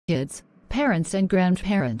Kids, parents and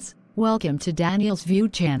grandparents, welcome to Daniel's View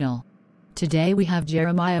channel. Today we have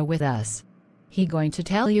Jeremiah with us. He going to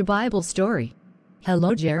tell you Bible story.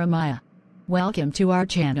 Hello Jeremiah. Welcome to our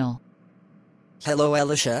channel. Hello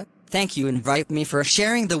Elisha, thank you invite me for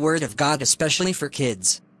sharing the word of God especially for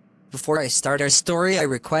kids. Before I start our story I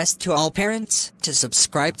request to all parents to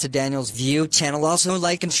subscribe to Daniel's View channel, also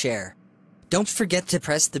like and share. Don't forget to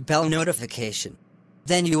press the bell notification.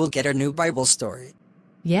 Then you will get our new Bible story.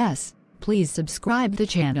 Yes, please subscribe the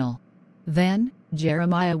channel. Then,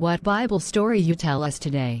 Jeremiah, what Bible story you tell us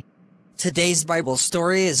today? Today's Bible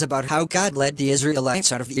story is about how God led the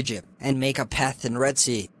Israelites out of Egypt and make a path in Red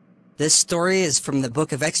Sea. This story is from the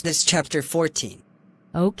book of Exodus chapter 14.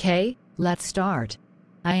 Okay, let's start.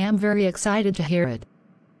 I am very excited to hear it.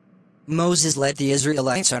 Moses led the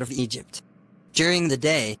Israelites out of Egypt. During the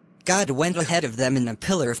day, God went ahead of them in a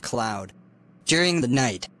pillar of cloud. During the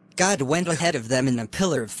night, God went ahead of them in a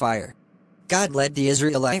pillar of fire. God led the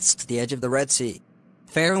Israelites to the edge of the Red Sea.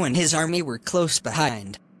 Pharaoh and his army were close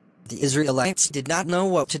behind. The Israelites did not know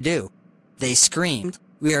what to do. They screamed,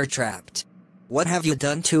 "We are trapped. What have you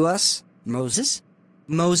done to us, Moses?"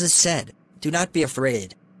 Moses said, "Do not be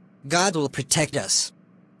afraid. God will protect us."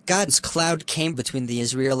 God's cloud came between the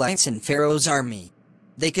Israelites and Pharaoh's army.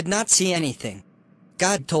 They could not see anything.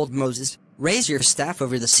 God told Moses, "Raise your staff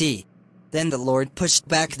over the sea." Then the Lord pushed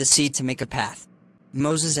back the sea to make a path.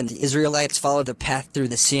 Moses and the Israelites followed the path through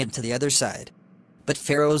the sea and to the other side. But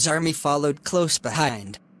Pharaoh's army followed close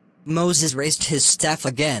behind. Moses raised his staff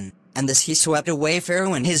again, and the sea swept away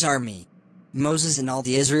Pharaoh and his army. Moses and all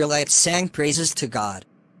the Israelites sang praises to God.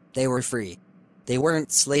 They were free. They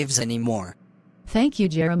weren't slaves anymore. Thank you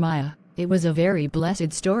Jeremiah. It was a very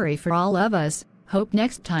blessed story for all of us. Hope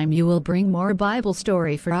next time you will bring more Bible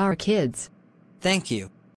story for our kids. Thank you.